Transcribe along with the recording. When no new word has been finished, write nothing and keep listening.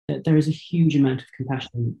there is a huge amount of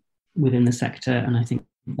compassion within the sector, and I think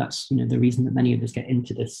that's the reason that many of us get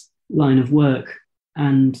into this line of work.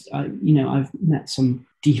 And I've met some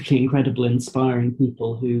deeply incredible, inspiring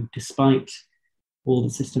people who, despite all the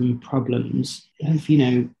system problems, have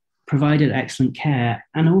provided excellent care,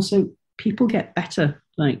 and also people get better.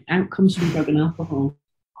 Like, outcomes from drug and alcohol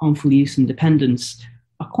harmful use and dependence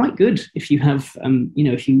are quite good if you have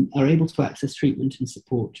if you are able to access treatment and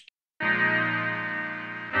support.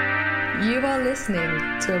 You are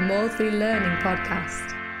listening to a Maudsley Learning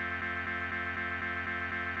Podcast.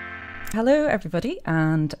 Hello everybody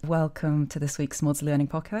and welcome to this week's Maudsley Learning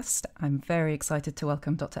Podcast. I'm very excited to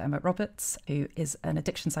welcome Dr. Emmert Roberts, who is an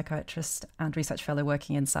addiction psychiatrist and research fellow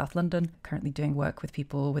working in South London, currently doing work with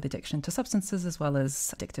people with addiction to substances as well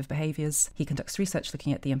as addictive behaviours. He conducts research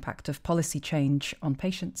looking at the impact of policy change on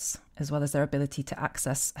patients, as well as their ability to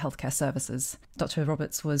access healthcare services. Dr.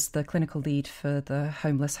 Roberts was the clinical lead for the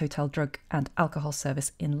Homeless Hotel Drug and Alcohol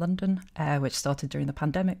Service in London, which started during the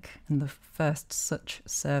pandemic, and the first such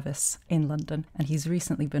service in London. And he's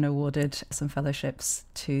recently been awarded some fellowships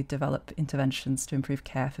to develop interventions to improve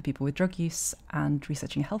care for people with drug use and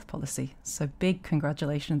researching health policy. So big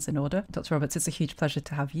congratulations in order. Dr. Roberts, it's a huge pleasure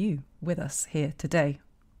to have you with us here today.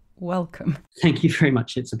 Welcome. Thank you very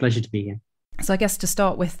much. It's a pleasure to be here. So I guess to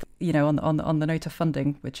start with, on the note of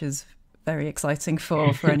funding, which is very exciting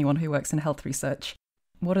for anyone who works in health research,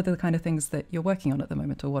 what are the kind of things that you're working on at the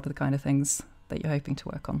moment, or what are the kind of things that you're hoping to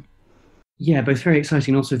work on? Yeah, both very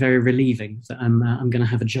exciting and also very relieving that I'm going to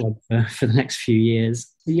have a job for the next few years.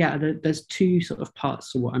 Yeah, there's two sort of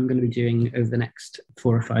parts to what I'm going to be doing over the next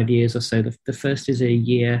 4 or 5 years or so. The first is a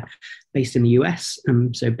year based in the US,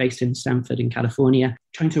 so based in Stanford in California,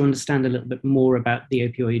 trying to understand a little bit more about the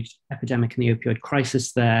opioid epidemic and the opioid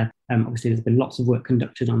crisis there. Obviously, there's been lots of work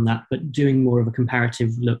conducted on that, but doing more of a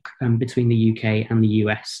comparative look between the UK and the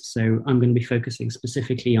US. So I'm going to be focusing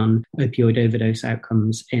specifically on opioid overdose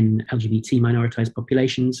outcomes in LGBT minoritized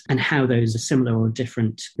populations and how those are similar or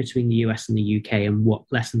different between the US and the UK, and what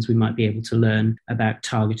lessons we might be able to learn about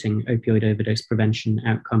targeting opioid overdose prevention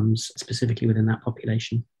outcomes specifically within that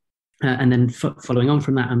population. And then following on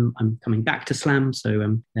from that, I'm coming back to SLAM,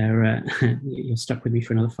 so you're stuck with me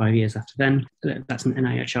for another 5 years after then. That's an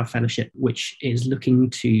NIHR fellowship, which is looking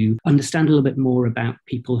to understand a little bit more about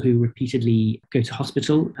people who repeatedly go to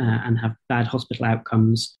hospital and have bad hospital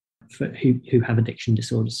outcomes, who have addiction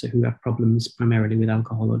disorders, so who have problems primarily with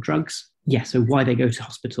alcohol or drugs. Yeah, so why they go to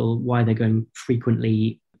hospital, why they're going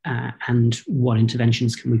frequently, and what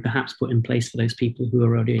interventions can we perhaps put in place for those people who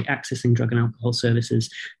are already accessing drug and alcohol services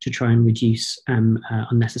to try and reduce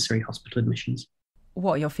unnecessary hospital admissions.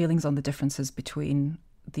 What are your feelings on the differences between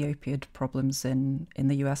the opioid problems in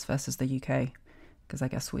the US versus the UK? Because I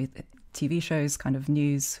guess with TV shows, kind of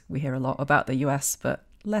news, we hear a lot about the US, but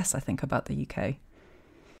less, I think, about the UK.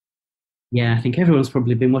 Yeah, I think everyone's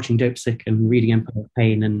probably been watching Dopesick and reading Empire of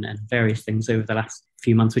Pain and various things over the last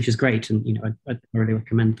few months, which is great, and I really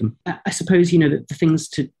recommend them. I suppose the things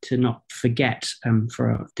to not forget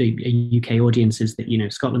for the UK audience is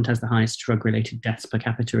that Scotland has the highest drug-related deaths per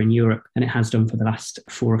capita in Europe, and it has done for the last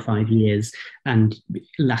 4 or 5 years. And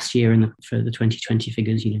last year, for the 2020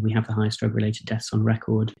 figures, we have the highest drug-related deaths on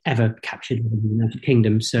record ever captured in the United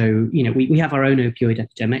Kingdom. So we have our own opioid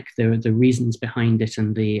epidemic. The reasons behind it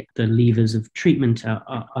and the levers of treatment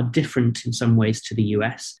are different in some ways to the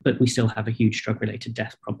US, but we still have a huge drug-related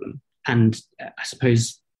death problem. And I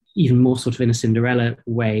suppose even more sort of in a Cinderella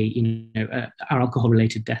way, our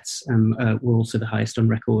alcohol-related deaths were also the highest on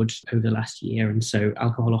record over the last year. And so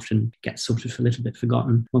alcohol often gets sort of a little bit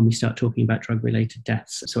forgotten when we start talking about drug-related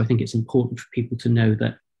deaths. So I think it's important for people to know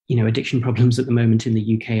that addiction problems at the moment in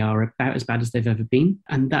the UK are about as bad as they've ever been.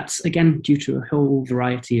 And that's, again, due to a whole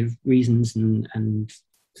variety of reasons and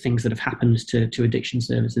things that have happened to addiction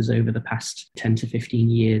services over the past 10 to 15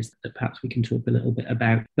 years that perhaps we can talk a little bit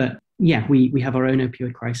about. But yeah, we have our own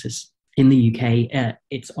opioid crisis in the UK.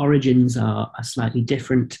 Its origins are slightly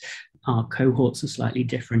different. Our cohorts are slightly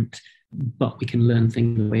different, but we can learn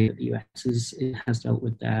things the way that the US has dealt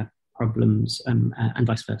with their problems and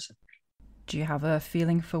vice versa. Do you have a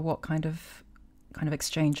feeling for what kind of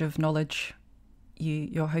exchange of knowledge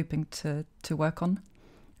you're hoping to work on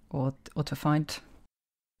or to find?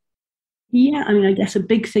 Yeah, I guess a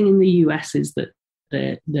big thing in the US is that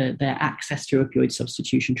their access to opioid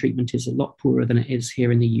substitution treatment is a lot poorer than it is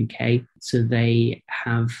here in the UK. So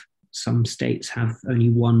some states have only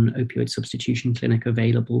one opioid substitution clinic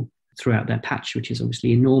available throughout their patch, which is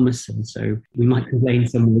obviously enormous. And so we might complain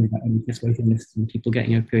somewhere about NHS waiting lists and people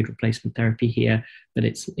getting opioid replacement therapy here, but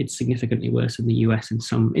it's significantly worse in the US in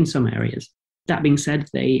some areas. That being said,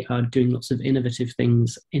 they are doing lots of innovative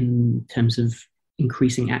things in terms of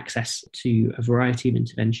increasing access to a variety of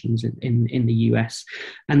interventions in the US.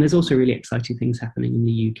 And there's also really exciting things happening in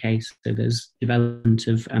the UK. So there's development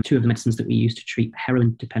of two of the medicines that we use to treat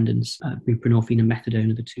heroin dependence. Buprenorphine and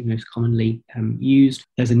methadone are the two most commonly used.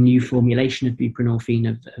 There's a new formulation of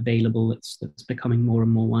buprenorphine available that's becoming more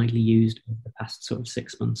and more widely used over the past sort of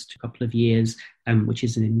 6 months to a couple of years, which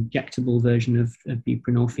is an injectable version of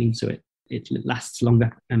buprenorphine. So it lasts longer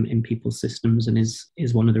in people's systems and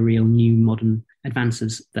is one of the real new modern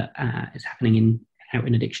advances that is happening out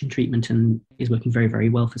in addiction treatment and is working very, very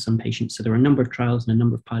well for some patients. So there are a number of trials and a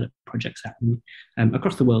number of pilot projects happening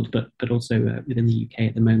across the world, but also within the UK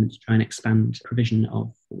at the moment to try and expand provision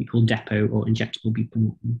of what we call depot or injectable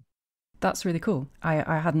buprenorphine. That's really cool.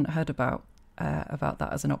 I hadn't heard about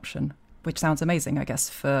that as an option, which sounds amazing, I guess,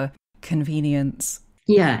 for convenience.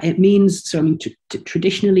 Yeah, it means, so I mean,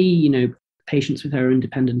 traditionally, patients with heroin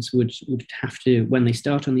dependence would have to, when they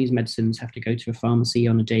start on these medicines, have to go to a pharmacy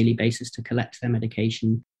on a daily basis to collect their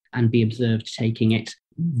medication and be observed taking it.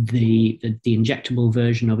 The injectable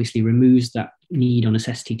version obviously removes that need or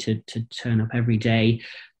necessity to turn up every day.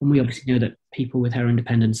 And we obviously know that people with heroin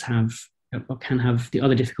dependence have or can have the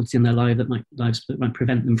other difficulties in their lives that might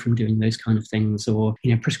prevent them from doing those kind of things, or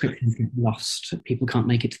prescriptions get lost, people can't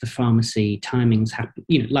make it to the pharmacy, timings happen,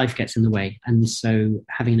 life gets in the way, and so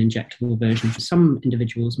having an injectable version for some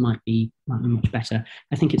individuals might be much better.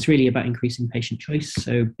 I think it's really about increasing patient choice,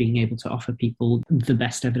 so being able to offer people the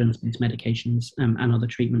best evidence-based medications and other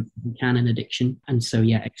treatments we can in addiction, and so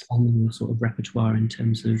expanding the sort of repertoire in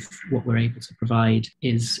terms of what we're able to provide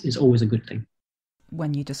is always a good thing.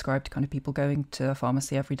 When you described kind of people going to a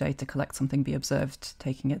pharmacy every day to collect something, be observed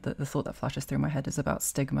taking it, the thought that flashes through my head is about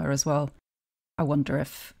stigma as well. I wonder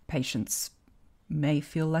if patients may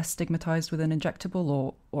feel less stigmatized with an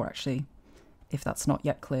injectable or actually if that's not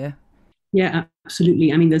yet clear. Yeah,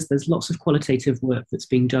 absolutely. I mean, there's lots of qualitative work that's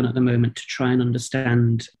being done at the moment to try and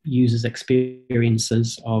understand users'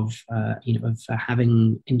 experiences of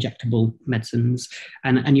having injectable medicines.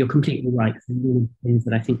 And you're completely right. One of the things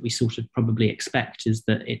that I think we sort of probably expect is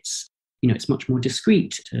that it's much more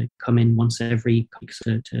discreet to come in once every week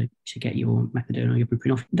to get your methadone or your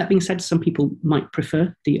buprenorphine. That being said, some people might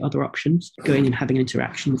prefer the other options. Going and having an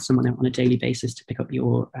interaction with someone on a daily basis to pick up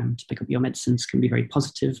your medicines can be very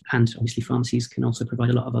positive. And obviously, pharmacies can also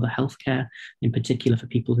provide a lot of other healthcare, in particular for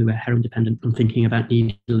people who are heroin dependent. I'm thinking about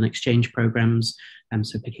needle and exchange programs,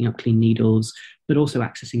 so picking up clean needles, but also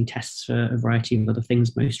accessing tests for a variety of other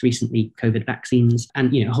things, most recently COVID vaccines,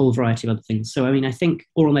 and a whole variety of other things. So, I mean, I think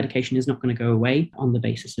oral medication is not going to go away on the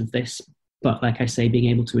basis of this. But like I say, being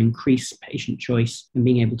able to increase patient choice and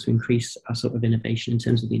being able to increase our sort of innovation in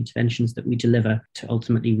terms of the interventions that we deliver to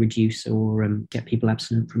ultimately reduce or get people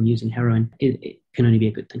abstinent from using heroin, it can only be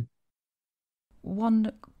a good thing.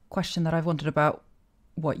 One question that I've wondered about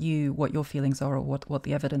what your feelings are or what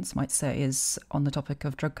the evidence might say is on the topic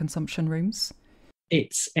of drug consumption rooms.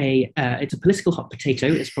 It's a political hot potato.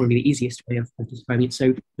 It's probably the easiest way of describing it.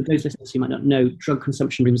 So for those listeners who might not know, drug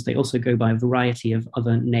consumption rooms, they also go by a variety of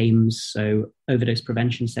other names. So overdose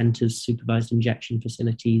prevention centres, supervised injection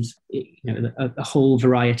facilities, a whole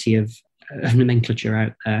variety of nomenclature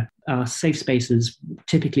out there. Are safe spaces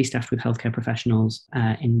typically staffed with healthcare professionals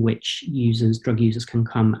in which drug users can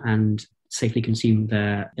come and safely consume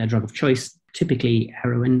their drug of choice, typically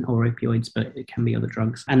heroin or opioids, but it can be other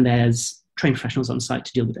drugs. And there's trained professionals on site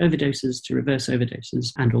to deal with overdoses, to reverse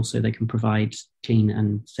overdoses, and also they can provide clean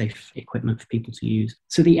and safe equipment for people to use.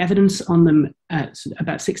 So the evidence on them,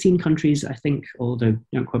 about 16 countries, I think, although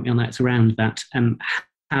don't quote me on that, it's around that,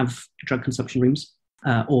 have drug consumption rooms.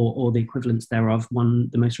 Or the equivalents thereof.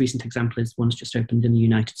 The most recent example is one's just opened in the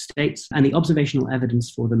United States, and the observational evidence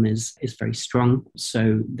for them is very strong.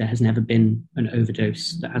 So there has never been an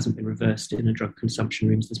overdose that hasn't been reversed in a drug consumption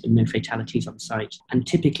room. There's been no fatalities on site, and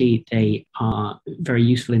typically they are very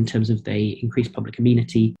useful in terms of they increase public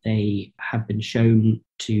amenity. They have been shown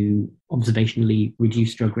to observationally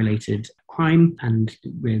reduce drug-related crime and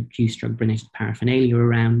reduce drug-related paraphernalia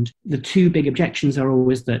around. The two big objections are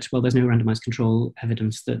always that, well, there's no randomized control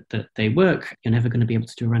evidence that they work. You're never going to be able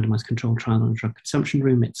to do a randomized control trial on a drug consumption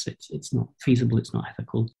room. It's not feasible. It's not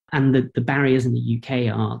ethical. And the barriers in the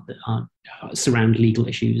UK are surround legal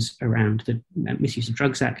issues around the Misuse of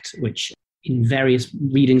Drugs Act, which in various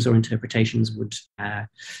readings or interpretations would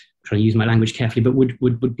trying to use my language carefully, but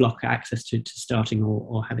would block access to starting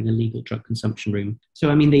or having a legal drug consumption room.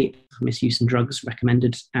 So, I mean, the Misuse and Drugs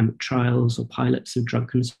recommended trials or pilots of drug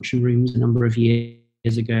consumption rooms a number of years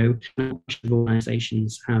years ago.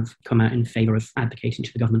 Organisations have come out in favour of advocating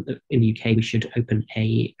to the government that in the UK we should open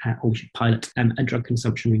or we should pilot a drug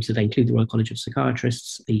consumption room. So they include the Royal College of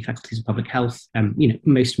Psychiatrists, the Faculties of Public Health,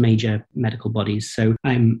 most major medical bodies. So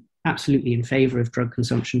I'm absolutely in favour of drug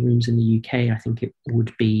consumption rooms in the UK. I think it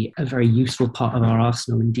would be a very useful part of our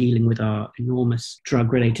arsenal in dealing with our enormous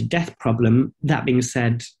drug-related death problem. That being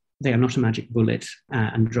said, they are not a magic bullet,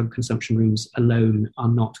 and drug consumption rooms alone are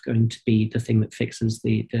not going to be the thing that fixes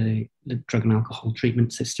the drug and alcohol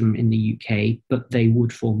treatment system in the UK, but they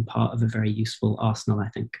would form part of a very useful arsenal, I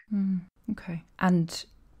think. Okay. And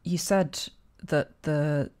you said that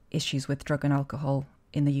the issues with drug and alcohol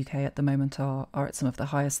in the UK at the moment are at some of the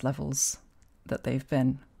highest levels that they've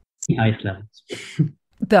been. The highest levels.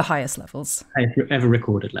 The highest levels. Ever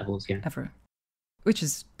recorded levels, yeah. Ever. Which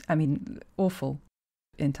is, awful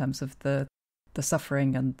in terms of the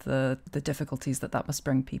suffering and the difficulties that must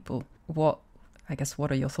bring people. What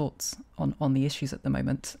are your thoughts on the issues at the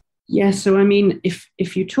moment? Yeah, so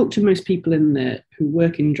if you talk to most people who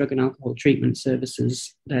work in drug and alcohol treatment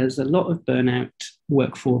services, there's a lot of burnout.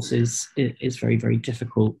 Workforce is very, very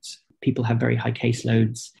difficult. People have very high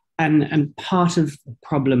caseloads. And part of the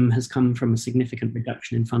problem has come from a significant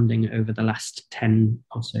reduction in funding over the last 10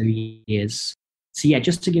 or so years. So yeah,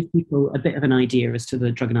 just to give people a bit of an idea as to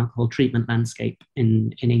the drug and alcohol treatment landscape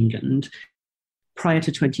in England, prior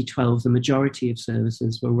to 2012, the majority of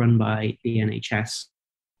services were run by the NHS.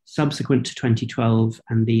 Subsequent to 2012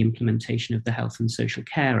 and the implementation of the Health and Social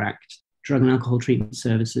Care Act, drug and alcohol treatment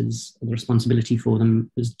services, the responsibility for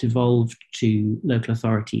them was devolved to local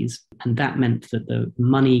authorities. And that meant that the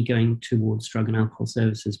money going towards drug and alcohol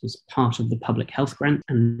services was part of the public health grant,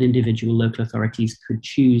 and individual local authorities could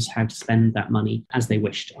choose how to spend that money as they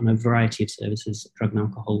wished on a variety of services, drug and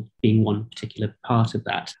alcohol being one particular part of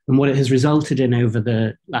that. And what it has resulted in over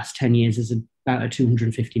the last 10 years is about a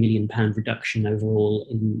 £250 million reduction overall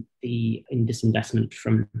in disinvestment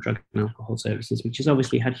from drug and alcohol services, which has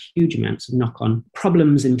obviously had huge amounts of knock-on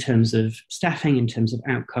problems in terms of staffing, in terms of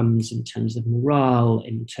outcomes, in terms of morale,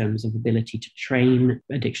 in terms of ability to train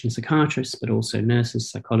addiction psychiatrists, but also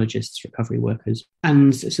nurses, psychologists, recovery workers.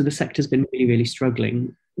 And so the sector's been really, really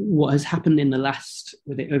struggling. What has happened over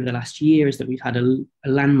the last year is that we've had a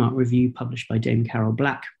landmark review published by Dame Carol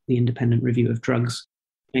Black, the Independent Review of Drugs,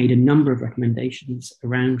 made a number of recommendations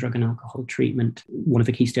around drug and alcohol treatment, one of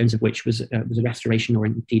the keystones of which was a restoration or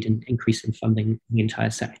indeed an increase in funding the entire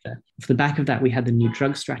sector. Off the back of that, we had the new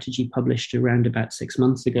drug strategy published around about 6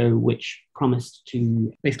 months ago, which promised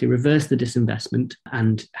to basically reverse the disinvestment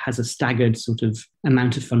and has a staggered sort of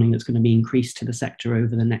amount of funding that's going to be increased to the sector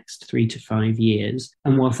over the next 3 to 5 years.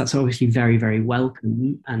 And whilst that's obviously very, very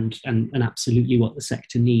welcome and absolutely what the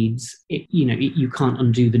sector needs, you can't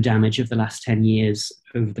undo the damage of the last 10 years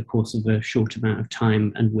over the course of a short amount of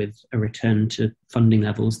time and with a return to funding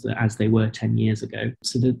levels as they were 10 years ago.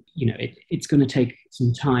 So that, it's going to take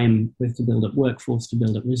some time both to build up workforce, to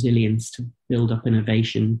build up resilience, to build up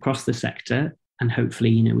innovation across the sector. And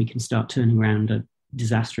hopefully, we can start turning around a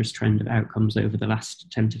disastrous trend of outcomes over the last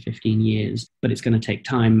 10 to 15 years. But it's going to take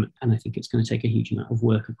time, and I think it's going to take a huge amount of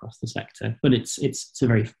work across the sector. But it's a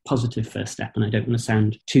very positive first step, and I don't want to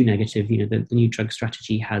sound too negative. The new drug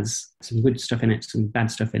strategy has some good stuff in it, some bad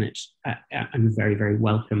stuff in it. I'm very, very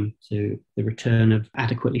welcome to the return of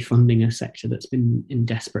adequately funding a sector that's been in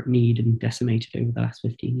desperate need and decimated over the last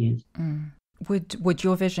 15 years. Would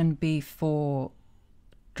your vision be for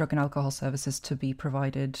drug and alcohol services to be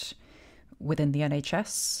provided within the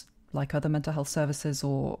NHS, like other mental health services,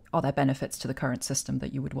 or are there benefits to the current system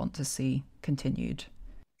that you would want to see continued?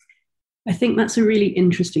 I think that's a really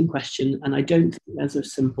interesting question, and I don't think there's a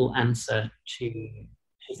simple answer to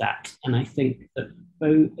that. And I think that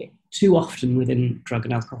too often within drug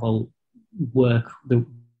and alcohol work, the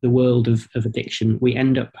world of addiction, we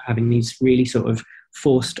end up having these really sort of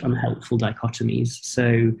forced, unhelpful dichotomies.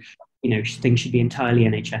 So things should be entirely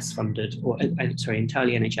NHS funded,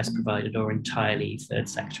 entirely NHS provided, or entirely third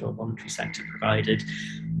sector or voluntary sector provided,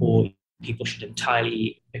 or people should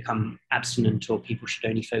entirely become abstinent, or people should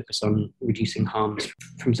only focus on reducing harms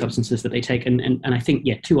from substances that they take. And I think,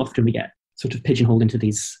 too often we get sort of pigeonholed into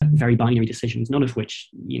these very binary decisions, none of which,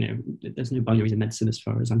 there's no binaries in medicine as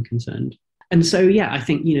far as I'm concerned. And so, I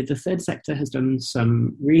think, the third sector has done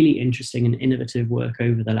some really interesting and innovative work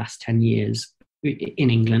over the last 10 years in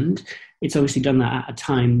England. It's obviously done that at a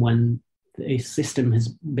time when the system has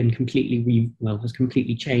been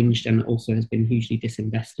completely changed and also has been hugely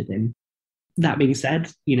disinvested in. That being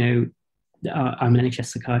said, I'm an NHS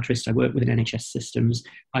psychiatrist. I work within NHS systems.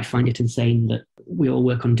 I find it insane that we all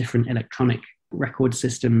work on different electronic record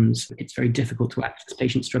systems. It's very difficult to access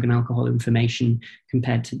patients' drug and alcohol information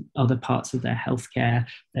compared to other parts of their healthcare.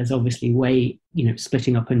 There's obviously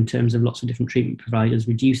splitting up in terms of lots of different treatment providers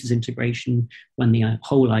reduces integration, when the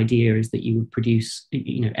whole idea is that you would produce,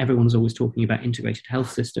 everyone's always talking about integrated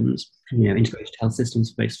health systems, integrated health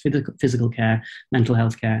systems for both physical care, mental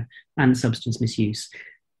health care, and substance misuse.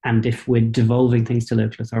 And if we're devolving things to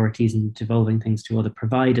local authorities and devolving things to other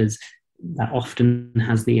providers, that often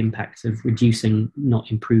has the impact of reducing, not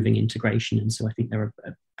improving integration. And so I think there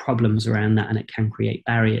are problems around that, and it can create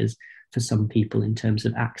barriers for some people in terms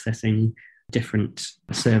of accessing different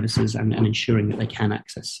services and ensuring that they can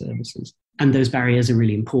access services. And those barriers are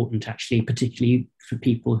really important, actually, particularly for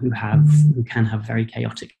people who can have very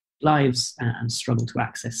chaotic lives and struggle to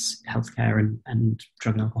access healthcare and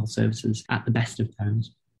drug and alcohol services at the best of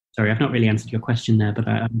times. Sorry, I've not really answered your question there, but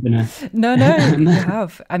I'm going to... No, you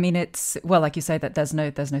have. I mean, like you say, that there's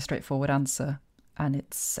no straightforward answer.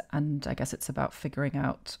 And I guess it's about figuring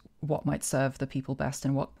out what might serve the people best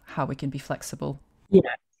and how we can be flexible. Yeah,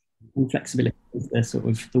 and flexibility is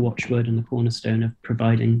the watchword and the cornerstone of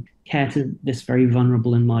providing care to this very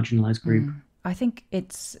vulnerable and marginalised group. I think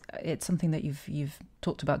it's something that you've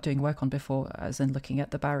talked about doing work on before, as in looking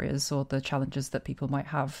at the barriers or the challenges that people might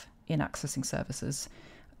have in accessing services.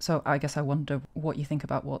 So I guess I wonder what you think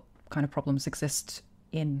about what kind of problems exist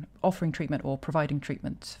in offering treatment or providing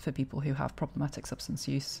treatment for people who have problematic substance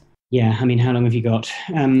use. Yeah, I mean, how long have you got?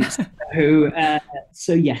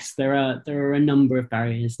 So yes, there are a number of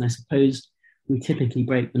barriers, and I suppose we typically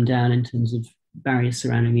break them down in terms of barriers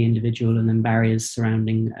surrounding the individual and then barriers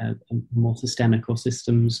surrounding a more systemic or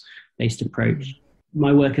systems-based approach.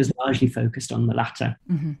 My work is largely focused on the latter.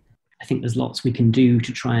 I think there's lots we can do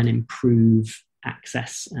to try and improve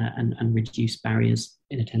access and reduce barriers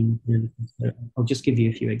in attending. So I'll just give you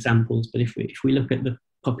a few examples, but if we look at the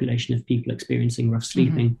population of people experiencing rough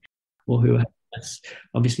sleeping or who are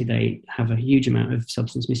obviously they have a huge amount of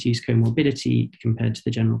substance misuse comorbidity compared to the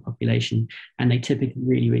general population, and they typically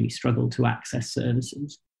really, really struggle to access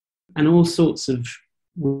services. And all sorts of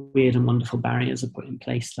weird and wonderful barriers are put in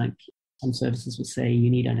place, like some services will say you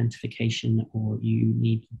need identification or you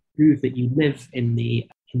need to prove that you live in the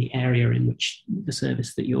area in which the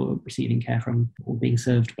service that you're receiving care from or being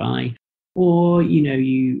served by, or you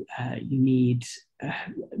need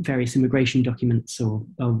various immigration documents or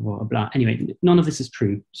blah, blah, blah. Anyway, none of this is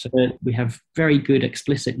true. So we have very good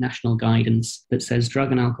explicit national guidance that says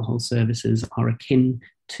drug and alcohol services are akin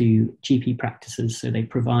to GP practices. So they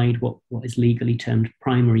provide what is legally termed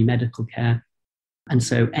primary medical care. And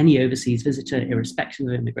so any overseas visitor, irrespective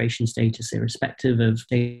of immigration status, irrespective of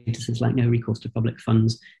statuses like no recourse to public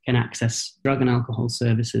funds, can access drug and alcohol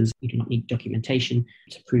services. You do not need documentation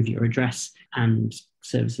to prove your address, and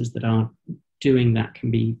services that are doing that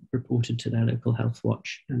can be reported to their local health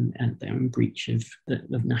watch, and they're in breach of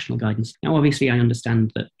the national guidance. Now, obviously, I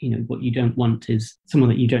understand that what you don't want is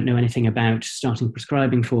someone that you don't know anything about starting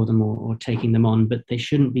prescribing for them or taking them on, but they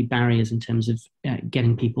shouldn't be barriers in terms of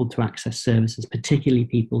getting people to access services, particularly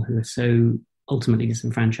people who are so ultimately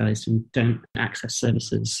disenfranchised and don't access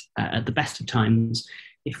services at the best of times.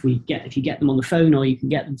 If you get them on the phone or you can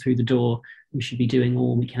get them through the door, we should be doing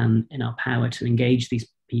all we can in our power to engage these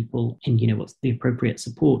people in what's the appropriate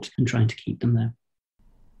support and trying to keep them there.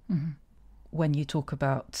 When you talk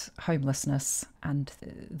about homelessness and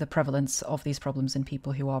the prevalence of these problems in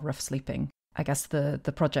people who are rough sleeping, I guess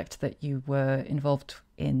the project that you were involved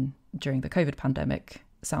in during the COVID pandemic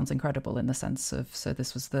sounds incredible in the sense of, so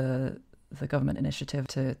this was the government initiative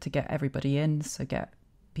to get everybody in, so get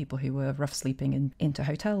people who were rough sleeping into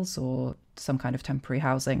hotels or some kind of temporary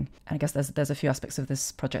housing. And I guess there's a few aspects of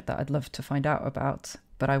this project that I'd love to find out about,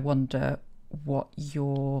 but I wonder what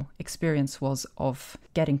your experience was of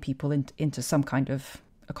getting people into some kind of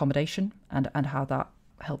accommodation and how that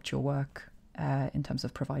helped your work in terms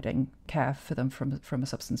of providing care for them from a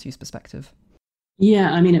substance use perspective.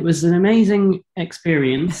 Yeah, I mean, it was an amazing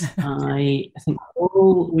experience. I think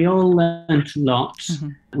we all learned a lot.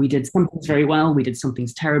 We did some things very well. We did some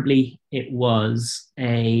things terribly. It was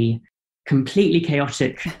a completely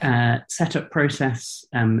chaotic setup process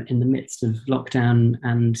in the midst of lockdown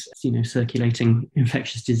and circulating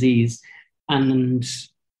infectious disease. And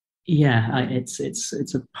yeah, it's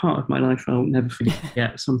a part of my life I'll never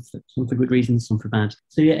forget. Some for good reasons, some for bad.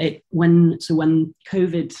 So yeah, when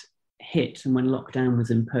COVID hit and when lockdown was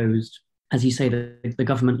imposed, as you say, the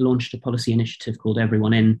government launched a policy initiative called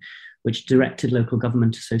Everyone In, which directed local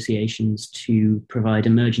government associations to provide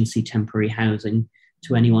emergency temporary housing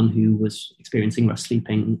to anyone who was experiencing rough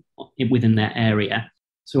sleeping within their area.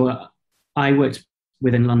 So I worked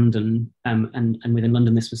within London, and within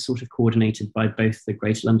London this was sort of coordinated by both the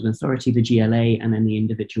Greater London Authority, the GLA, and then the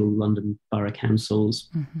individual London borough councils.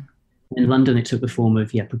 Mm-hmm. In London, it took the form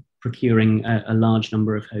of procuring a large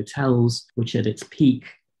number of hotels, which at its peak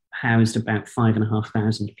housed about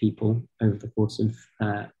 5,500 people over the course of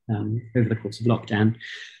lockdown.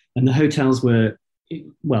 And the hotels were,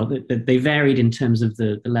 well, they varied in terms of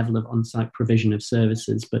the level of on-site provision of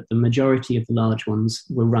services, but the majority of the large ones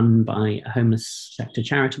were run by a homeless sector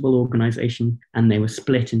charitable organisation, and they were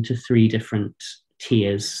split into 3 different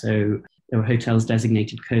tiers. So there were hotels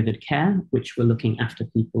designated COVID care, which were looking after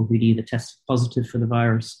people who'd either tested positive for the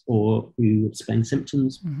virus or who were displaying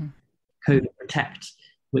symptoms. Mm-hmm. COVID Protect,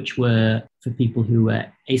 which were for people who were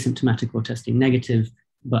asymptomatic or testing negative,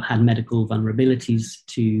 but had medical vulnerabilities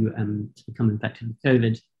to become infected with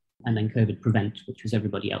COVID, and then COVID Prevent, which was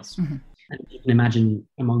everybody else. Mm-hmm. And you can imagine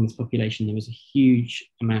among this population, there was a huge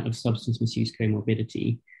amount of substance misuse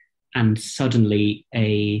comorbidity, and suddenly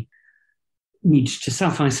a need to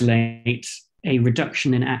self-isolate, a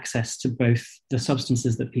reduction in access to both the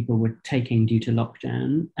substances that people were taking due to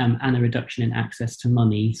lockdown, and a reduction in access to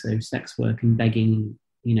money. So sex work and begging,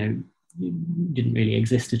 didn't really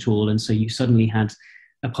exist at all. And so you suddenly had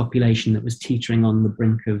a population that was teetering on the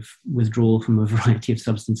brink of withdrawal from a variety of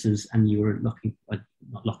substances, and you were not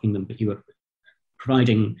locking them, but you were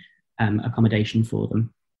providing accommodation for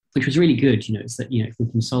them, which was really good. It's that, if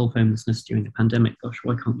we can solve homelessness during the pandemic, gosh,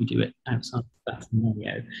 why can't we do it outside of that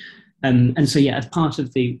scenario? And so, as part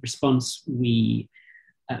of the response,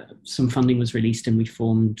 some funding was released, and we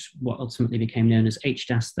formed what ultimately became known as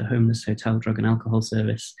HDAS, the Homeless Hotel Drug and Alcohol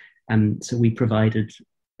Service. So we provided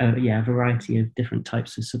a variety of different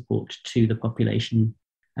types of support to the population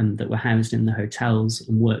that were housed in the hotels,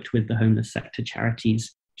 and worked with the homeless sector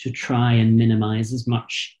charities to try and minimise as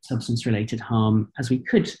much substance-related harm as we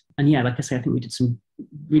could. And like I say, I think we did some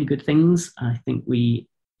really good things. I think we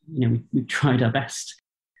tried our best.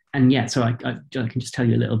 And so I can just tell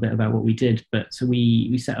you a little bit about what we did. But so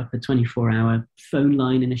we set up a 24-hour phone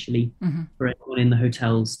line initially mm-hmm. for everyone in the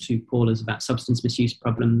hotels to call us about substance misuse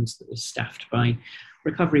problems, that was staffed by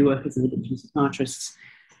recovery workers and addiction psychiatrists,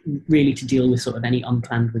 really to deal with sort of any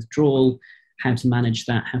unplanned withdrawal, how to manage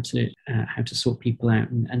that, how to sort people out,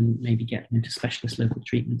 and maybe get them into specialist local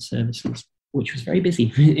treatment services, which was very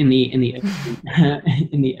busy in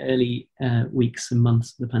the early weeks and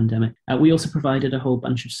months of the pandemic. We also provided a whole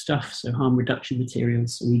bunch of stuff, so harm reduction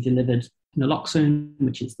materials. So we delivered naloxone,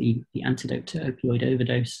 which is the antidote to opioid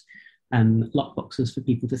overdose, lockboxes for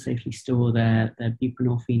people to safely store their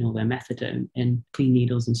buprenorphine or their methadone in, clean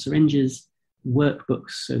needles and syringes,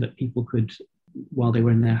 workbooks so that people could, while they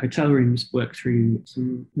were in their hotel rooms, work through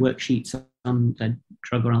some worksheets on the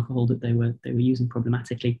drug or alcohol that they were using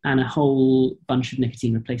problematically, and a whole bunch of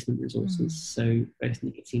nicotine replacement resources. So both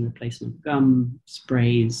nicotine replacement gum,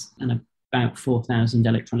 sprays, and about 4,000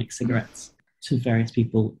 electronic cigarettes to various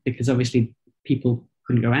people, because obviously people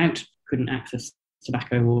couldn't go out, couldn't access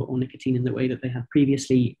tobacco or nicotine in the way that they had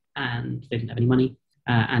previously, and they didn't have any money,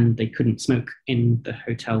 and they couldn't smoke in the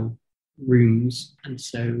hotel rooms, and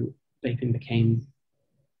so vaping became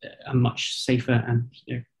a much safer and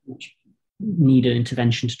much needed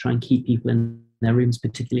intervention to try and keep people in their rooms,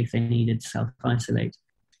 particularly if they needed to self-isolate,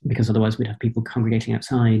 because otherwise we'd have people congregating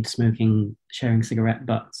outside, smoking, sharing cigarette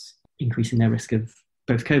butts, increasing their risk of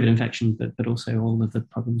both COVID infection, but also all of the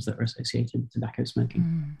problems that are associated with tobacco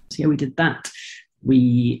smoking. So we did that.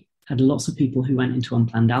 We had lots of people who went into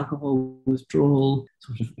unplanned alcohol withdrawal,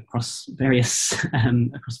 sort of across various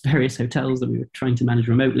hotels that we were trying to manage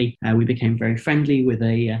remotely. We became very friendly with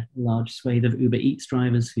a large swathe of Uber Eats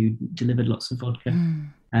drivers who delivered lots of vodka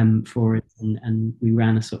for it, and we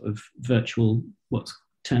ran a sort of virtual, what's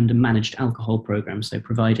termed a managed alcohol program, so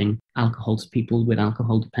providing alcohol to people with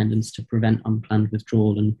alcohol dependence to prevent unplanned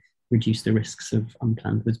withdrawal and reduce the risks of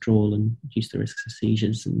unplanned withdrawal and reduce the risks of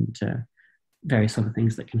seizures and various other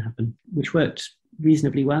things that can happen, which worked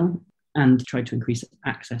reasonably well, and tried to increase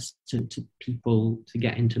access to people to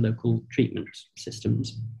get into local treatment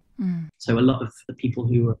systems. So a lot of the people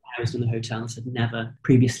who were housed in the hotels had never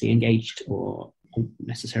previously engaged or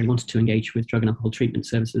necessarily wanted to engage with drug and alcohol treatment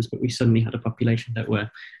services, but we suddenly had a population that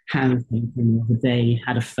were housed in the middle of the day,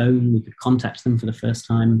 had a phone, we could contact them for the first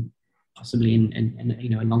time, possibly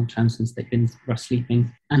in a long time since they'd been rough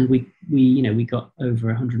sleeping, and we got over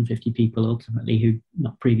 150 people ultimately who'd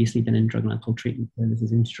not previously been in drug and alcohol treatment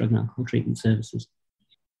services into drug and alcohol treatment services.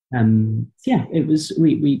 It was,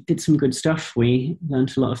 we did some good stuff. We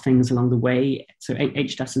learned a lot of things along the way. So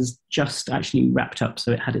HDAS has just actually wrapped up.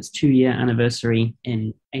 So it had its 2-year anniversary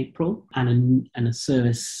in April, and a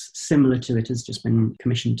service similar to it has just been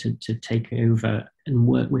commissioned to take over and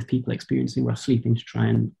work with people experiencing rough sleeping to try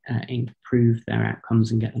and improve their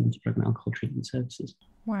outcomes and get them into drug and alcohol treatment services.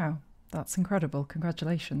 Wow, that's incredible.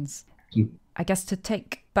 Congratulations. Thank you. I guess to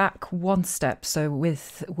take back one step, so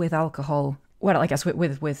with alcohol, well, I guess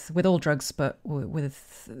with all drugs, but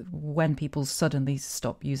with when people suddenly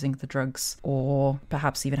stop using the drugs, or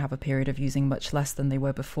perhaps even have a period of using much less than they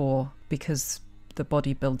were before, because the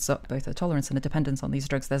body builds up both a tolerance and a dependence on these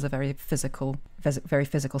drugs, there's a very physical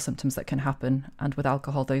symptoms that can happen. And with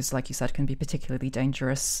alcohol, those, like you said, can be particularly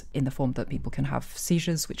dangerous in the form that people can have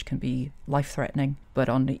seizures, which can be life-threatening, but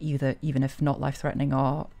even if not life-threatening,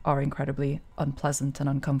 are incredibly unpleasant and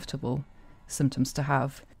uncomfortable symptoms to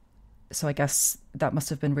have. So I guess that must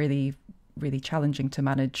have been really, really challenging to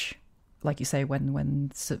manage, like you say,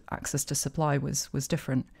 when access to supply was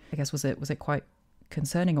different. I guess was it quite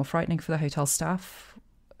concerning or frightening for the hotel staff?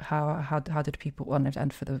 How did people,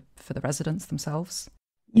 and for the residents themselves?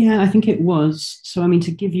 Yeah, I think it was. So, I mean,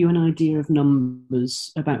 to give you an idea of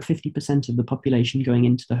numbers, about 50% of the population going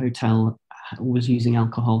into the hotel was using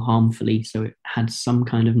alcohol harmfully. So it had some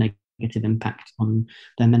kind of negative impact on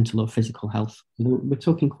their mental or physical health. We're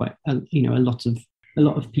talking quite a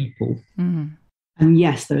lot of people. Mm. And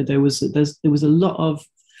yes, there was a lot of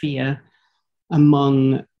fear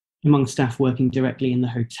among staff working directly in the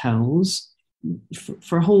hotels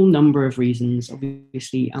for a whole number of reasons.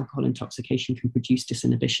 Obviously, alcohol intoxication can produce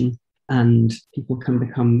disinhibition, and people can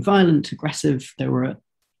become violent, aggressive.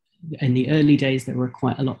 In the early days, there were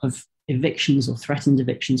quite a lot of evictions or threatened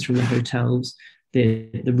evictions from the hotels,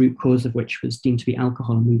 the root cause of which was deemed to be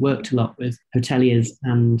alcohol. And we worked a lot with hoteliers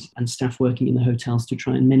and staff working in the hotels to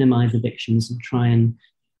try and minimize evictions and try and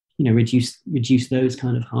reduce those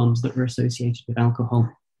kind of harms that were associated with alcohol.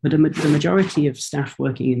 But the majority of staff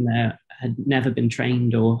working in there had never been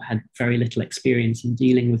trained or had very little experience in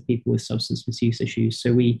dealing with people with substance misuse issues.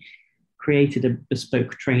 So we created a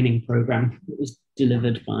bespoke training program that was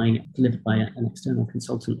delivered by an external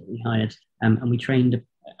consultant that we hired. And we trained,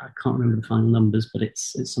 I can't remember the final numbers, but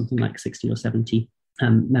it's something like 60 or 70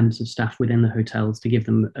 members of staff within the hotels to give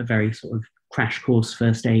them a very sort of crash course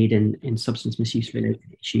first aid in substance misuse related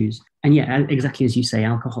issues. And yeah, exactly as you say,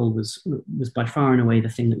 alcohol was by far and away the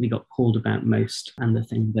thing that we got called about most, and the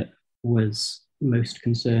thing that was most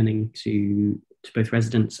concerning to both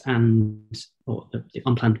residents or the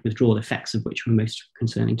unplanned withdrawal effects of which were most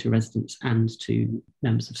concerning to residents and to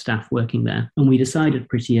members of staff working there. And we decided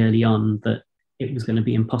pretty early on that it was going to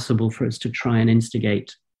be impossible for us to try and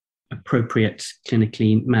instigate appropriate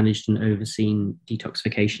clinically managed and overseen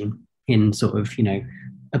detoxification in sort of,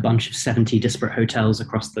 a bunch of 70 disparate hotels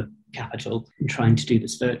across the capital, and trying to do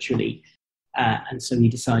this virtually. And so we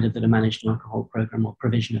decided that a managed alcohol program or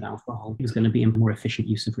provision of alcohol was going to be a more efficient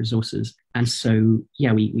use of resources. And so,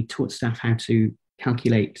 yeah, we taught staff how to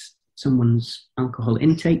calculate someone's alcohol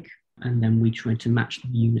intake, and then we tried to match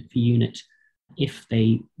them unit for unit if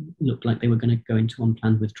they looked like they were going to go into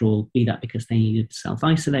unplanned withdrawal, be that because they needed to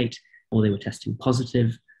self-isolate, or they were testing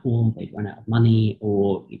positive, or they'd run out of money,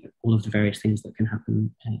 or all of the various things that can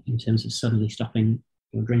happen in terms of suddenly stopping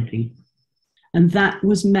your drinking. And that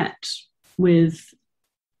was met with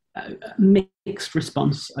a mixed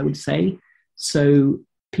response, I would say. So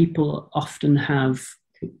people often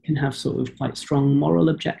can have sort of quite strong moral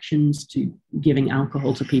objections to giving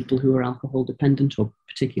alcohol to people who are alcohol dependent, or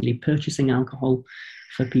particularly purchasing alcohol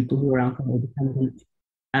for people who are alcohol dependent,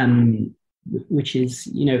 which is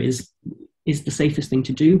the safest thing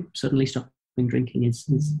to do. Suddenly stopping drinking is,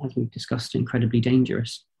 as we've discussed, incredibly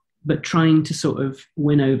dangerous. But trying to sort of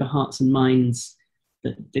win over hearts and minds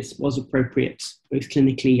that this was appropriate, both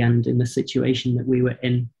clinically and in the situation that we were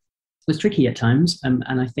in, was tricky at times. And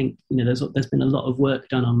I think there's been a lot of work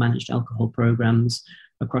done on managed alcohol programs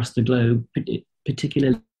across the globe,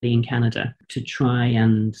 particularly in Canada, to try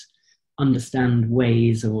and understand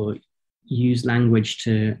ways or use language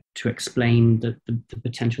to explain the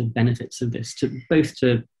potential benefits of this, to both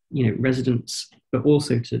to residents, but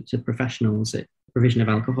also to professionals at provision of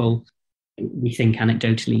alcohol. We think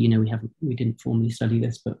anecdotally, we didn't formally study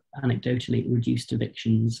this, but anecdotally it reduced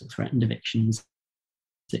evictions, threatened evictions.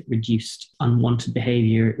 It reduced unwanted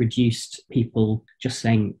behaviour. It reduced people just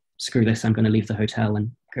saying, screw this, I'm going to leave the hotel and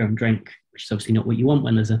go and drink, which is obviously not what you want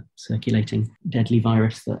when there's a circulating deadly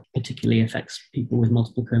virus that particularly affects people with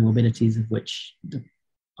multiple comorbidities, of which the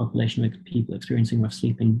population of people experiencing rough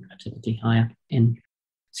sleeping are typically higher in.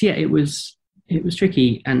 So yeah, it was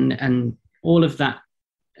tricky, and all of that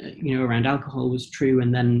around alcohol was true.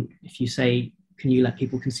 And then if you say, can you let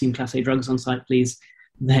people consume Class A drugs on site, please?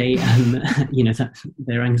 They,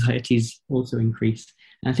 their anxieties also increased.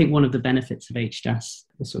 And I think one of the benefits of HDAS,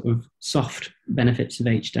 the sort of soft benefits of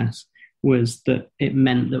HDAS, was that it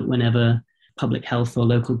meant that whenever public health or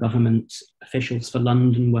local government officials for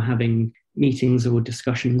London were having meetings or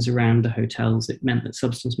discussions around the hotels, it meant that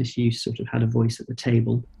substance misuse sort of had a voice at the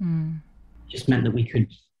table. It just meant that we could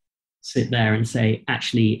sit there and say,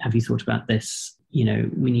 actually, have you thought about this? We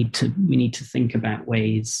need to think about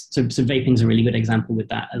ways. So vaping's a really good example with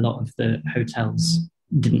that. A lot of the hotels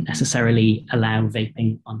didn't necessarily allow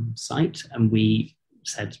vaping on site, and we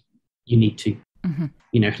said, you need to.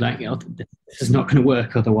 This is not going to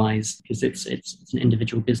work otherwise, because it's an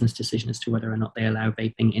individual business decision as to whether or not they allow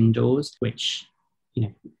vaping indoors, which,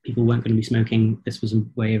 people weren't going to be smoking. This was a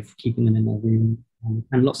way of keeping them in their room.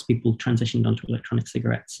 And lots of people transitioned onto electronic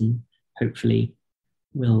cigarettes, and hopefully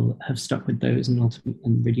will have stuck with those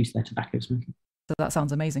and reduce their tobacco smoking. So that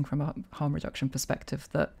sounds amazing from a harm reduction perspective,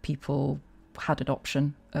 that people had an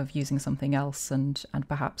option of using something else and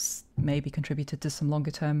perhaps maybe contributed to some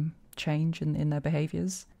longer term change in their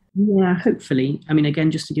behaviours. Yeah, hopefully. I mean,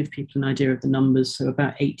 again, just to give people an idea of the numbers, so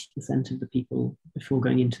about 80% of the people before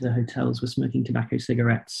going into the hotels were smoking tobacco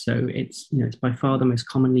cigarettes. So it's by far the most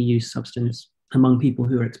commonly used substance among people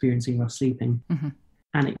who are experiencing rough sleeping.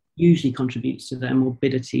 And it usually contributes to their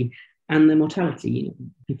morbidity and their mortality.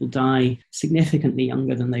 People die significantly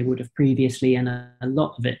younger than they would have previously, and a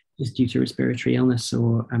lot of it is due to respiratory illness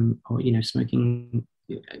or smoking,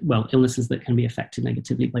 illnesses that can be affected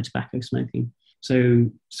negatively by tobacco smoking. So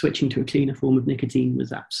switching to a cleaner form of nicotine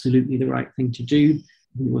was absolutely the right thing to do.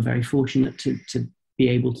 We were very fortunate to be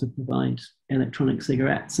able to provide electronic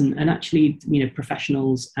cigarettes, and actually,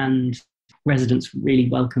 professionals and residents really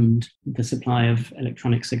welcomed the supply of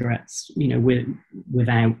electronic cigarettes,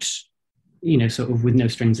 without, with no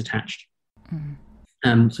strings attached.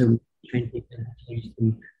 So we trained people to use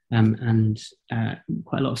them, and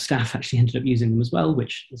quite a lot of staff actually ended up using them as well,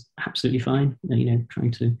 which is absolutely fine.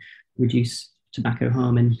 Trying to reduce tobacco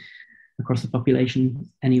harm across the population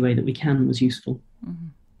any way that we can was useful.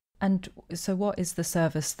 And so what is the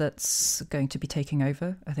service that's going to be taking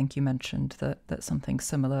over? I think you mentioned that something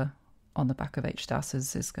similar on the back of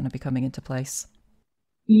HDAS is going to be coming into place.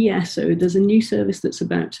 Yeah, so there's a new service that's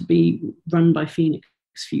about to be run by Phoenix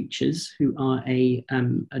Futures, who are a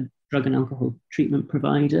drug and alcohol treatment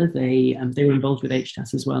provider. They were involved with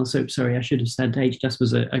HDAS as well. So sorry, I should have said HDAS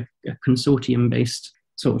was a consortium-based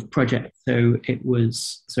sort of project. So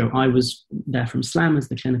I was there from SLAM as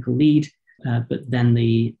the clinical lead, but then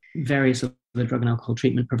the various other drug and alcohol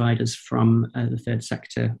treatment providers from the third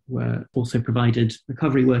sector were also provided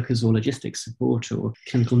recovery workers or logistics support or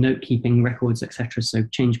clinical note-keeping records, etc. So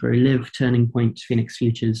Change, Grow, Live, Turning Point, Phoenix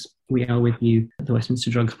Futures, We Are With You, the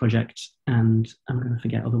Westminster Drugs Project, and I'm going to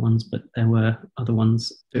forget other ones, but there were other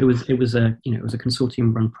ones. So it was a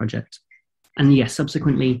consortium-run project. And yes,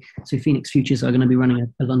 subsequently, so Phoenix Futures are going to be running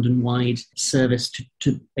a London-wide service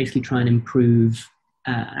to basically try and improve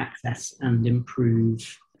access and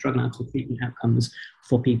improve drug and alcohol treatment outcomes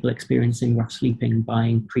for people experiencing rough sleeping by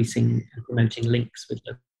increasing and promoting links with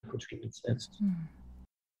local treatment services.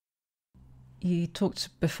 You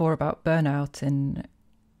talked before about burnout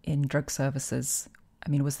in drug services. I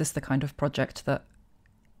mean, was this the kind of project that,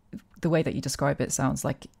 the way that you describe it sounds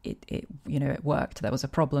like it worked. There was a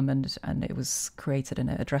problem and it was created and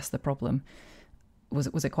it addressed the problem.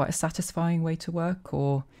 Was it quite a satisfying way to work,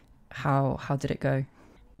 or how did it go?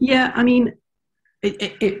 Yeah, I mean,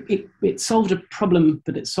 it solved a problem,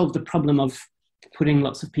 but it solved the problem of putting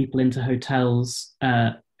lots of people into hotels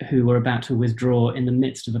who were about to withdraw in the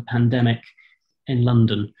midst of a pandemic in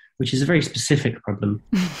London, which is a very specific problem.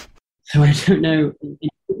 So I don't know,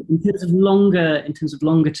 in terms of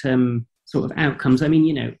longer term sort of outcomes, I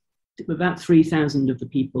mean, about 3,000 of the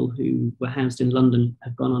people who were housed in London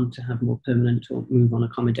have gone on to have more permanent or move on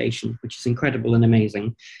accommodation, which is incredible and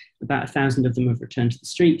amazing. About 1,000 of them have returned to the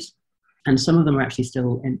streets, and some of them are actually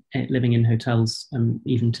still living in hotels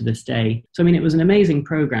even to this day. So, I mean, it was an amazing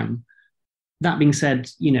program. That being said,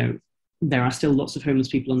 there are still lots of homeless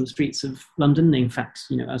people on the streets of London. In fact,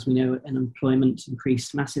 as we know, unemployment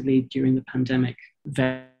increased massively during the pandemic.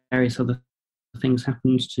 Various other things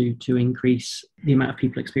happened to increase the amount of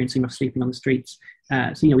people experiencing rough sleeping on the streets.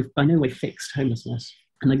 So, we've by no way fixed homelessness.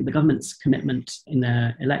 And the government's commitment in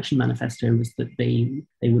their election manifesto was that they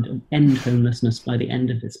would end homelessness by the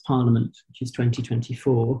end of this parliament, which is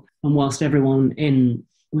 2024. And whilst Everyone In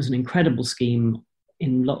was an incredible scheme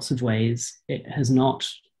in lots of ways, it has not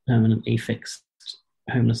permanently fixed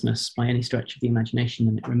homelessness by any stretch of the imagination,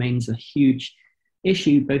 and it remains a huge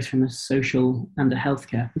issue, both from a social and a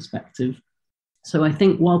healthcare perspective. So I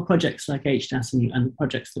think while projects like HDAS and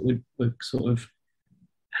projects that were sort of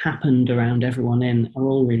happened around everyone in are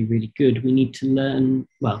all really, really good, we need to learn,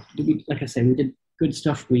 well, like I say, we did good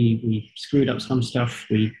stuff, we screwed up some stuff,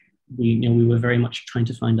 we were very much trying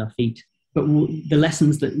to find our feet. But the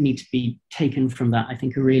lessons that need to be taken from that, I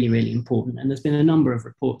think, are really, really important. And there's been a number of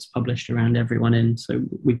reports published around everyone in. So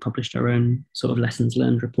we published our own sort of lessons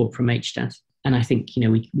learned report from HDAS. And I think,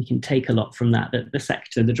 we can take a lot from that the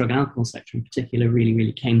sector, the drug and alcohol sector in particular, really,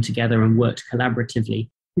 really came together and worked collaboratively,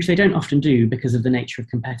 which they don't often do because of the nature of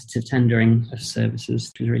competitive tendering of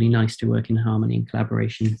services. It was really nice to work in harmony and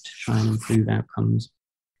collaboration to try and improve outcomes.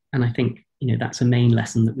 And I think, that's a main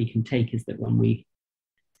lesson that we can take, is that when we,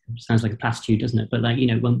 sounds like a platitude, doesn't it? But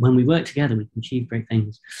when we work together, we can achieve great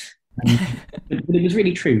things. But it was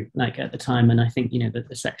really true, at the time. And I think, that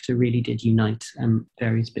the sector really did unite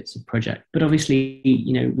various bits of project. But obviously,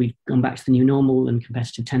 we've gone back to the new normal, and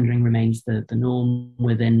competitive tendering remains the norm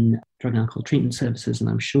within drug and alcohol treatment services. And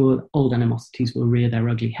I'm sure old animosities will rear their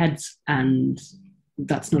ugly heads. And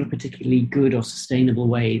that's not a particularly good or sustainable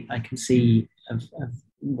way I can see of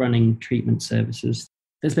running treatment services.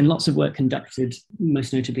 There's been lots of work conducted,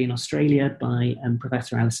 most notably in Australia, by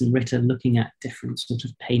Professor Alison Ritter, looking at different sort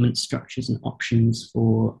of payment structures and options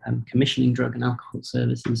for commissioning drug and alcohol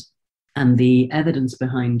services. And the evidence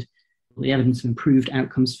of improved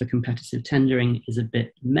outcomes for competitive tendering is a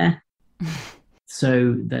bit meh.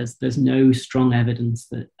 So there's no strong evidence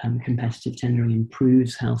that competitive tendering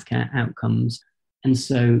improves healthcare outcomes. And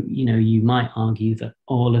so, you might argue that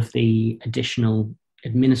all of the additional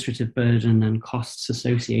administrative burden and costs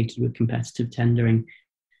associated with competitive tendering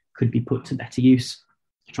could be put to better use,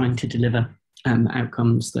 trying to deliver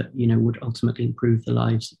outcomes that would ultimately improve the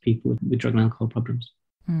lives of people with drug and alcohol problems.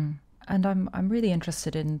 And I'm really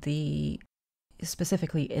interested in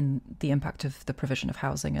specifically in the impact of the provision of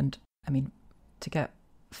housing. And I mean, to get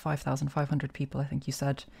 5,500 people, I think you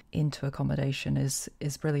said, into accommodation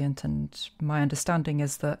is brilliant. And my understanding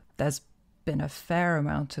is that there's been a fair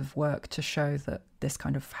amount of work to show that this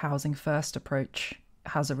kind of housing first approach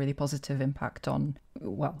has a really positive impact on,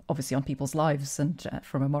 well, obviously on people's lives, and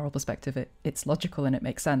from a moral perspective it's logical and it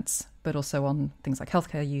makes sense, but also on things like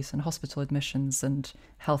healthcare use and hospital admissions and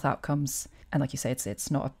health outcomes. And like you say, it's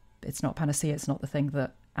not panacea, it's not the thing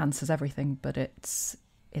that answers everything, but it's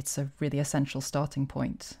a really essential starting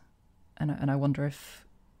point. And I wonder if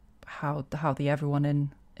how the everyone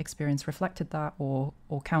in experience reflected that or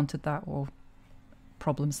countered that, or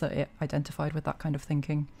problems that it identified with that kind of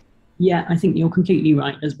thinking. Yeah, I think you're completely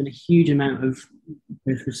right. There's been a huge amount of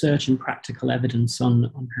both research and practical evidence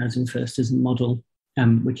on housing first as a model,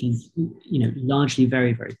 which is largely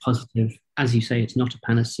very, very positive. As you say, it's not a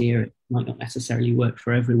panacea. It might not necessarily work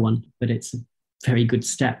for everyone, but it's a very good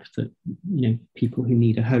step that people who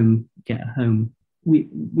need a home get a home. We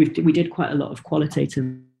did quite a lot of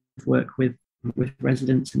qualitative work with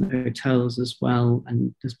residents in the hotels as well,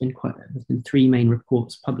 and there's been 3 main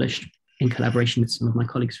reports published in collaboration with some of my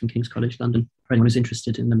colleagues from King's College London. For anyone who's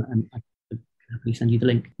interested in them, and I could happily send you the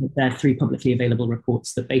link. They're 3 publicly available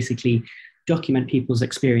reports that basically document people's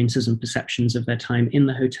experiences and perceptions of their time in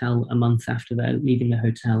the hotel a month after they're leaving the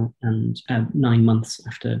hotel, and 9 months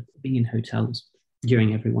after being in hotels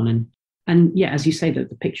during everyone in. And yeah, as you say, that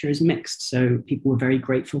the picture is mixed. So people were very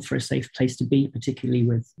grateful for a safe place to be, particularly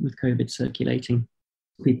with COVID circulating.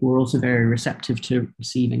 People were also very receptive to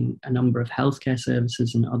receiving a number of healthcare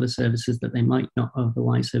services and other services that they might not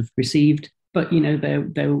otherwise have received. But,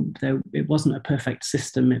 it wasn't a perfect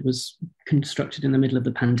system. It was constructed in the middle of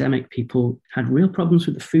the pandemic. People had real problems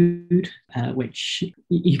with the food, which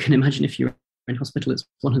you can imagine if you're in hospital, it's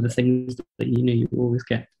one of the things that you always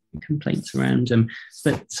get complaints around.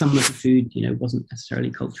 But some of the food, wasn't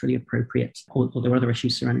necessarily culturally appropriate, or there were other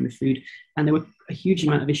issues surrounding the food. And there were a huge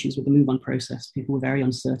amount of issues with the move-on process. People were very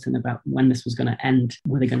uncertain about when this was going to end.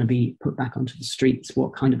 Were they going to be put back onto the streets?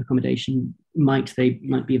 What kind of accommodation might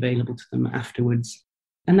be available to them afterwards?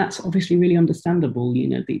 And that's obviously really understandable.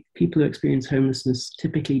 The people who experience homelessness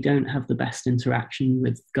typically don't have the best interaction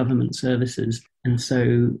with government services. And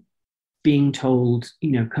so being told,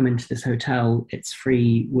 come into this hotel, it's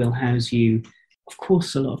free, we'll house you. Of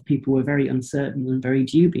course, a lot of people were very uncertain and very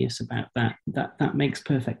dubious about that. That makes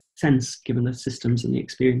perfect sense given the systems and the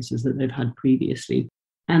experiences that they've had previously.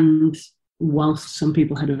 And whilst some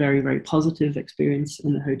people had a very, very positive experience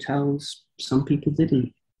in the hotels, some people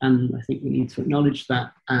didn't. And I think we need to acknowledge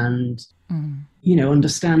that and,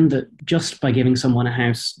 understand that just by giving someone a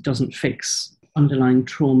house doesn't fix underlying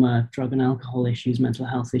trauma, drug and alcohol issues, mental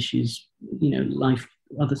health issues, life,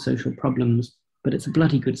 other social problems, but it's a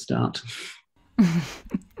bloody good start.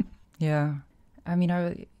 Yeah. I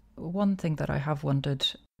mean, one thing that I have wondered,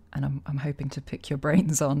 and I'm hoping to pick your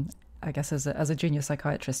brains on, I guess, as a junior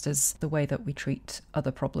psychiatrist, is the way that we treat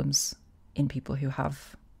other problems in people who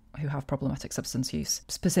have problematic substance use.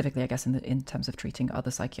 Specifically, I guess, in terms of treating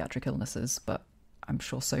other psychiatric illnesses, but I'm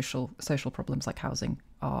sure social problems like housing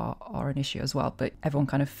are an issue as well. But everyone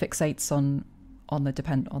kind of fixates on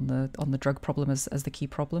the drug problem as the key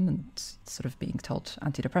problem, and sort of being told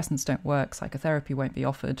antidepressants don't work, psychotherapy won't be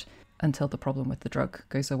offered until the problem with the drug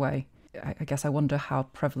goes away. I guess I wonder how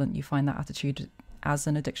prevalent you find that attitude as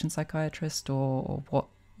an addiction psychiatrist, or what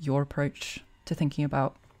your approach to thinking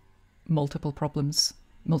about multiple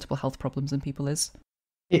health problems in people is.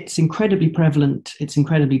 It's incredibly prevalent, it's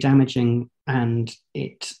incredibly damaging, and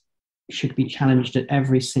it should be challenged at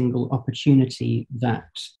every single opportunity that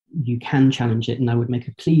you can challenge it. And I would make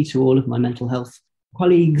a plea to all of my mental health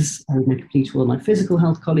colleagues, I would make a plea to all my physical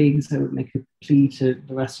health colleagues, I would make a plea to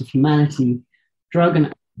the rest of humanity. Drug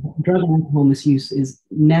and alcohol misuse is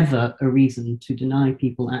never a reason to deny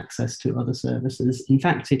people access to other services. In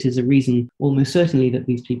fact, it is a reason almost certainly that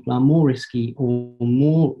these people are more risky or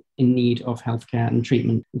more in need of healthcare and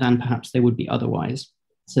treatment than perhaps they would be otherwise.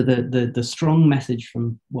 So the strong message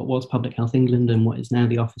from what was Public Health England and what is now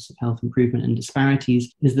the Office of Health Improvement and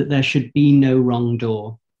Disparities is that there should be no wrong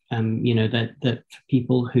door. That for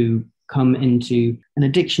people who come into an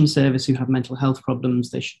addiction service who have mental health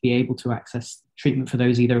problems, they should be able to access treatment for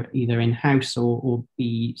those either in-house or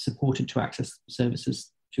be supported to access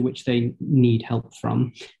services to which they need help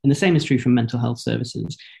from. And the same is true for mental health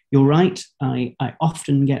services. You're right, I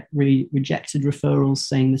often get rejected referrals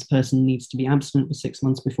saying this person needs to be abstinent for 6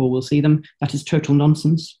 months before we'll see them. That is total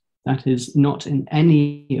nonsense. That is not in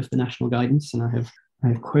any of the national guidance, and I have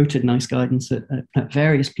quoted nice guidance at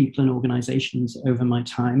various people and organisations over my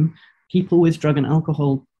time. People with drug and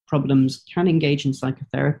alcohol problems can engage in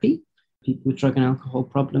psychotherapy. People with drug and alcohol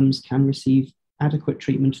problems can receive adequate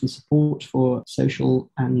treatment and support for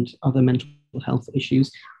social and other mental health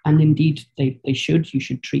issues. And indeed, they should. You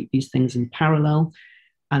should treat these things in parallel.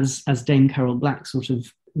 As Dame Carol Black sort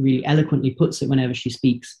of really eloquently puts it whenever she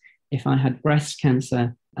speaks, if I had breast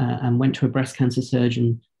cancer and went to a breast cancer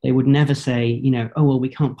surgeon, they would never say, oh, well, we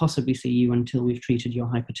can't possibly see you until we've treated your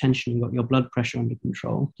hypertension and got your blood pressure under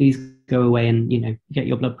control. Please go away and, get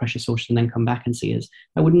your blood pressure sorted and then come back and see us.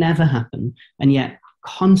 That would never happen. And yet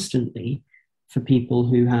constantly for people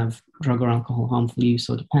who have drug or alcohol harmful use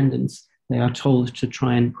or dependence, they are told to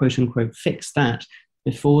try and quote unquote fix that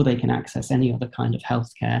before they can access any other kind of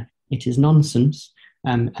healthcare. It is nonsense,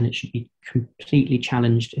 and it should be completely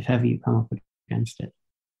challenged if ever you come up against it.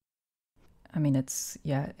 I mean, it's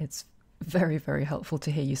very, very helpful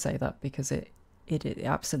to hear you say that, because it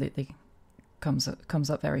absolutely comes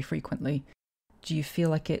up very frequently. Do you feel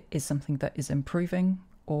like it is something that is improving,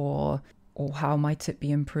 or how might it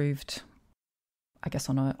be improved, I guess,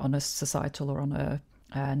 on a societal or on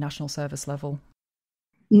a national service level?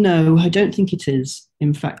 No, I don't think it is.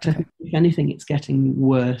 In fact, I think if anything, it's getting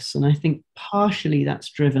worse. And I think partially that's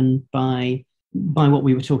driven by what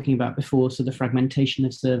we were talking about before, so the fragmentation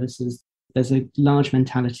of services. There's a large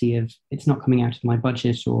mentality of it's not coming out of my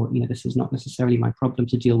budget, or this is not necessarily my problem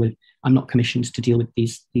to deal with. I'm not commissioned to deal with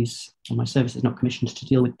these, or my service is not commissioned to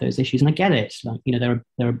deal with those issues. And I get it. There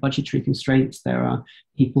are budgetary constraints. There are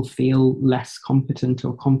people feel less competent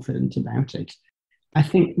or confident about it. I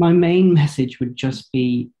think my main message would just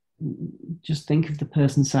be, just think of the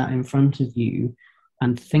person sat in front of you,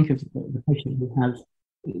 and think of the patient who has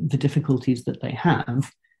the difficulties that they have.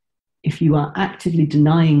 If you are actively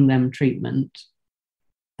denying them treatment,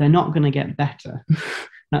 they're not going to get better.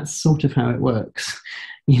 That's sort of how it works,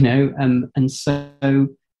 and so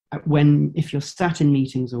if you're sat in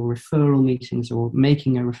meetings or referral meetings or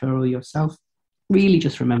making a referral yourself, really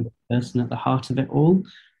just remember the person at the heart of it all.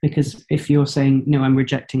 Because if you're saying, no, I'm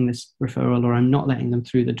rejecting this referral, or I'm not letting them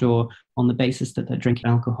through the door on the basis that they're drinking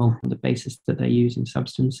alcohol, on the basis that they're using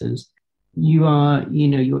substances, you're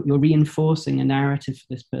reinforcing a narrative for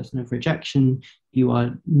this person of rejection. You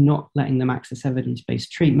are not letting them access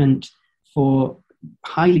evidence-based treatment for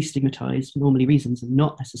highly stigmatized, normally reasons, and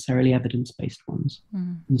not necessarily evidence-based ones.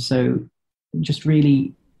 And so just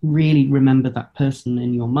really, really remember that person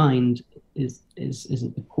in your mind is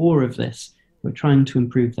at the core of this. We're trying to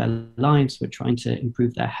improve their lives. We're trying to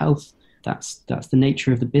improve their health. That's the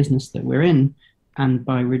nature of the business that we're in. And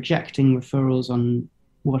by rejecting referrals on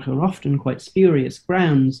what are often quite spurious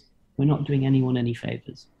grounds, we're not doing anyone any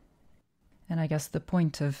favours. And I guess the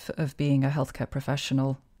point of being a healthcare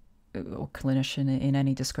professional or clinician in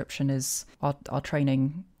any description is our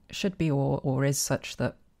training should be or is such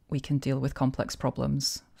that we can deal with complex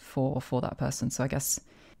problems for that person. So I guess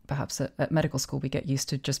perhaps at medical school we get used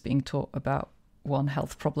to just being taught about one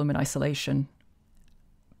health problem in isolation,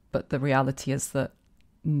 but the reality is that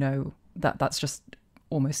no, that's just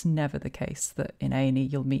almost never the case, that in A&E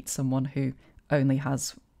you'll meet someone who only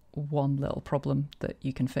has one little problem that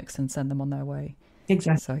you can fix and send them on their way.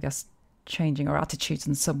 Exactly. So I guess changing our attitudes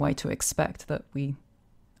in some way to expect that we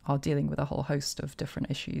are dealing with a whole host of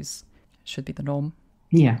different issues should be the norm.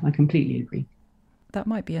 Yeah, I completely agree. That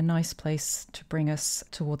might be a nice place to bring us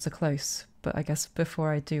towards a close. But I guess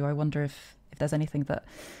before I do, I wonder if there's anything that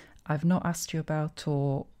I've not asked you about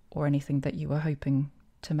or anything that you were hoping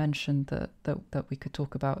to mention that we could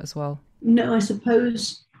talk about as well. No, I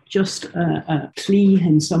suppose just a plea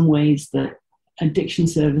in some ways that addiction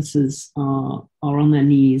services are on their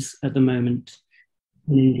knees at the moment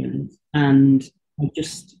in England. And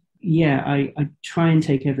I try and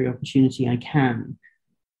take every opportunity I can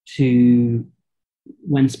to,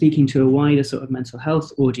 when speaking to a wider sort of mental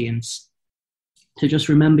health audience, to just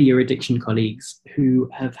remember your addiction colleagues who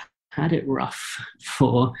have had it rough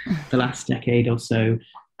for the last decade or so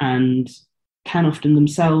and can often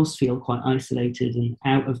themselves feel quite isolated and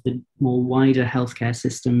out of the more wider healthcare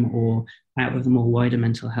system or out of the more wider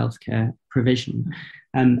mental health care provision.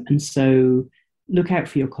 And so look out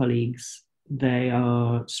for your colleagues. They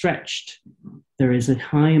are stretched. There is a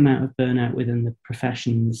high amount of burnout within the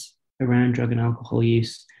professions around drug and alcohol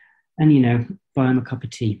use. And, buy them a cup of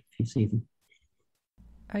tea if you see them.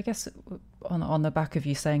 I guess on the back of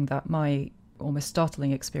you saying that, my almost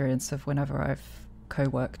startling experience of whenever I've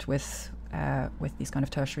co-worked with these kind of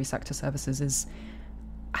tertiary sector services is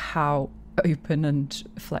how open and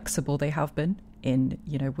flexible they have been in,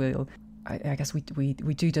 I guess we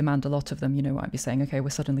do demand a lot of them. Might be saying, okay, we're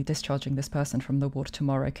suddenly discharging this person from the ward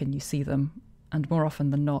tomorrow, can you see them? And more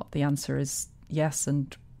often than not, the answer is yes,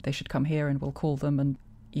 and they should come here and we'll call them, and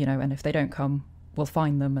and if they don't come, we'll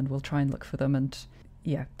find them and we'll try and look for them. And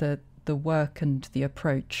yeah, the work and the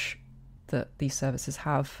approach that these services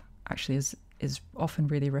have actually is often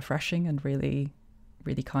really refreshing and really,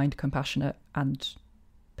 really kind, compassionate and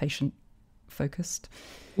patient focused.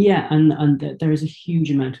 Yeah, and there is a huge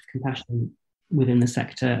amount of compassion within the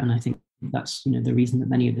sector, and I think that's the reason that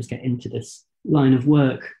many of us get into this line of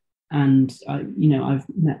work. And I've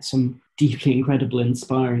met some deeply incredible,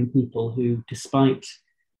 inspiring people who, despite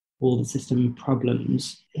all the system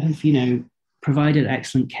problems, have provided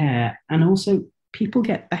excellent care, and also people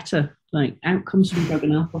get better. Like outcomes from drug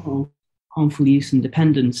and alcohol harmful use and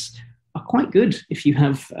dependence are quite good if you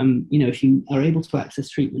have, if you are able to access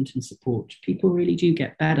treatment and support. People really do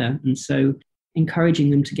get better. And so encouraging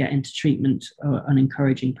them to get into treatment and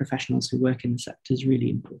encouraging professionals who work in the sector is really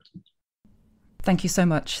important. Thank you so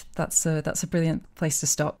much. That's a brilliant place to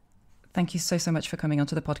stop. Thank you so much for coming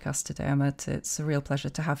onto the podcast today, Emmert. It's a real pleasure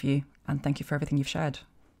to have you, and thank you for everything you've shared.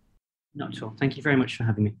 Not at all. Thank you very much for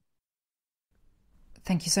having me.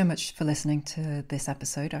 Thank you so much for listening to this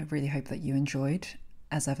episode. I really hope that you enjoyed.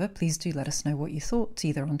 As ever, please do let us know what you thought,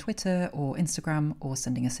 either on Twitter or Instagram, or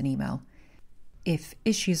sending us an email. If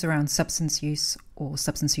issues around substance use or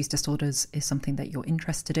substance use disorders is something that you're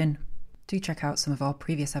interested in, do check out some of our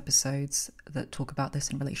previous episodes that talk about this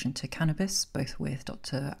in relation to cannabis, both with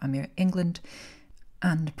Dr. Amir England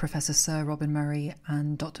and Professor Sir Robin Murray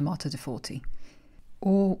and Dr. Marta DeForti,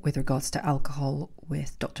 or with regards to alcohol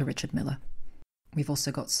with Dr. Richard Miller. We've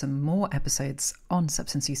also got some more episodes on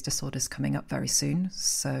substance use disorders coming up very soon,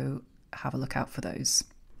 so have a look out for those.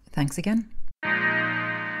 Thanks again.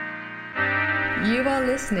 You are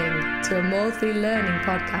listening to a Moseley Learning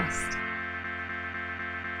Podcast.